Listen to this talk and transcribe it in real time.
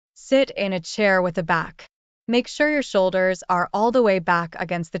sit in a chair with a back. Make sure your shoulders are all the way back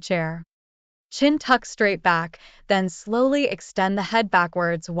against the chair. Chin tuck straight back, then slowly extend the head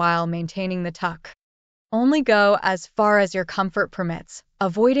backwards while maintaining the tuck. Only go as far as your comfort permits,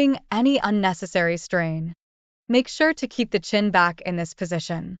 avoiding any unnecessary strain. Make sure to keep the chin back in this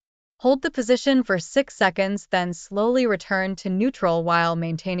position. Hold the position for 6 seconds, then slowly return to neutral while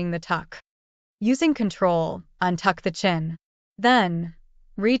maintaining the tuck. Using control, untuck the chin. Then,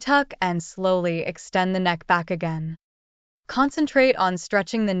 retuck and slowly extend the neck back again. Concentrate on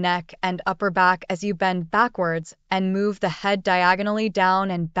stretching the neck and upper back as you bend backwards and move the head diagonally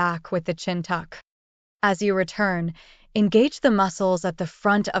down and back with the chin tuck. As you return, engage the muscles at the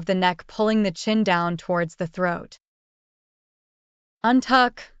front of the neck, pulling the chin down towards the throat.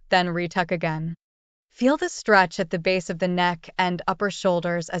 Untuck, then retuck again. Feel the stretch at the base of the neck and upper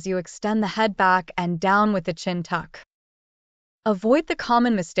shoulders as you extend the head back and down with the chin tuck. Avoid the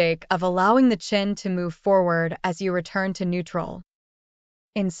common mistake of allowing the chin to move forward as you return to neutral.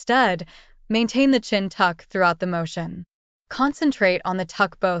 Instead, maintain the chin tuck throughout the motion. Concentrate on the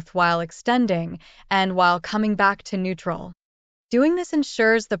tuck both while extending and while coming back to neutral. Doing this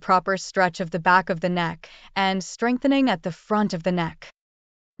ensures the proper stretch of the back of the neck and strengthening at the front of the neck.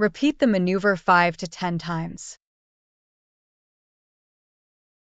 Repeat the maneuver 5 to 10 times.